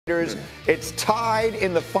It's tied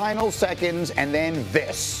in the final seconds, and then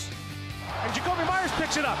this. And Jacoby Myers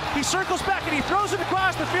picks it up. He circles back and he throws it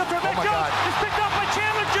across the field to Matt Jones. It's picked up by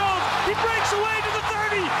Chandler Jones. He breaks away to the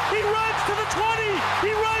 30. He runs to the 20.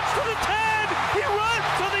 He runs to the 10. He runs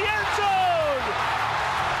to the end zone.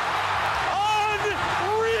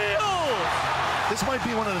 Unreal. This might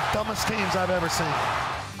be one of the dumbest teams I've ever seen.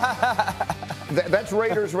 That's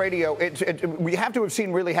Raiders radio. We have to have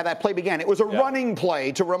seen really how that play began. It was a running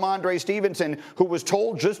play to Ramondre Stevenson, who was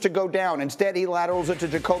told just to go down. Instead, he laterals it to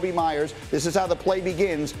Jacoby Myers. This is how the play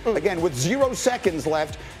begins. Again, with 0 seconds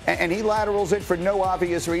left, and he laterals it for no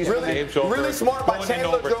obvious reason. Really smart by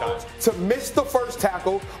Chandler Jones to miss the first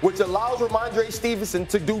tackle, which allows Ramondre Stevenson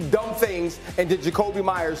to do dumb things, and then Jacoby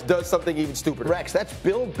Myers does something even stupider. Rex, that's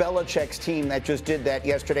Bill Belichick's team that just did that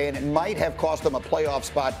yesterday, and it might have cost them a playoff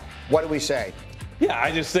spot. What do we say? Yeah,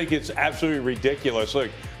 I just think it's absolutely ridiculous. Look,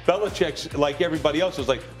 Belichick's, like everybody else, is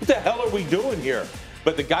like, what the hell are we doing here?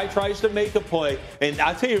 But the guy tries to make a play, and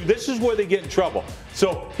I'll tell you, this is where they get in trouble.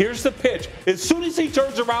 So here's the pitch. As soon as he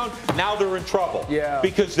turns around, now they're in trouble. Yeah.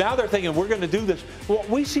 Because now they're thinking, we're going to do this. Well,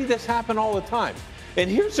 we see this happen all the time. And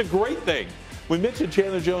here's the great thing. We mentioned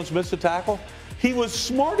Chandler Jones missed a tackle. He was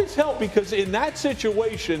smart as hell because in that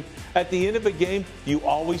situation, at the end of a game, you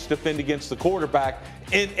always defend against the quarterback.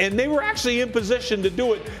 And they were actually in position to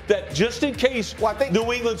do it, that just in case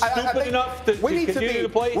New England's stupid enough to continue to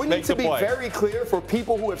play, we need to be very clear for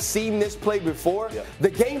people who have seen this play before. Yeah. The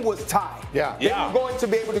game was tied. Yeah. They were going to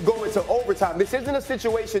be able to go into overtime. This isn't a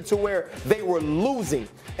situation to where they were losing.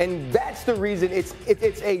 And that's the reason it's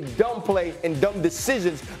a dumb play and dumb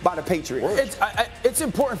decisions by the Patriots. It's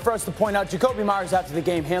important for us to point out Jacoby Myers after the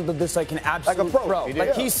game handled this like an absolute pro.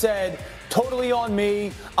 He said, totally on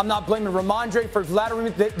me. I'm not blaming Ramondre for lateral.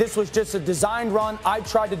 This was just a designed run. I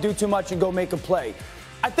tried to do too much and go make a play.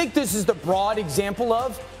 I think this is the broad example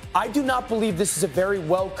of, I do not believe this is a very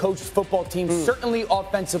well-coached football team, certainly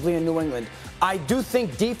offensively in New England. I do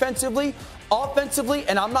think defensively, offensively,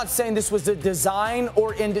 and I'm not saying this was a design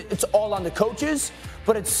or it's all on the coaches,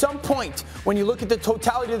 but at some point, when you look at the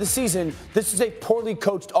totality of the season, this is a poorly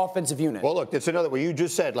coached offensive unit. Well, look, it's another way you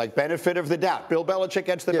just said, like benefit of the doubt. Bill Belichick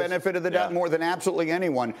gets the benefit of the doubt more than absolutely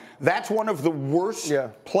anyone. That's one of the worst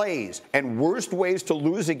plays and worst ways to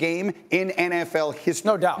lose a game in NFL history.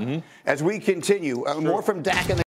 No doubt. As we continue, more from Dak and the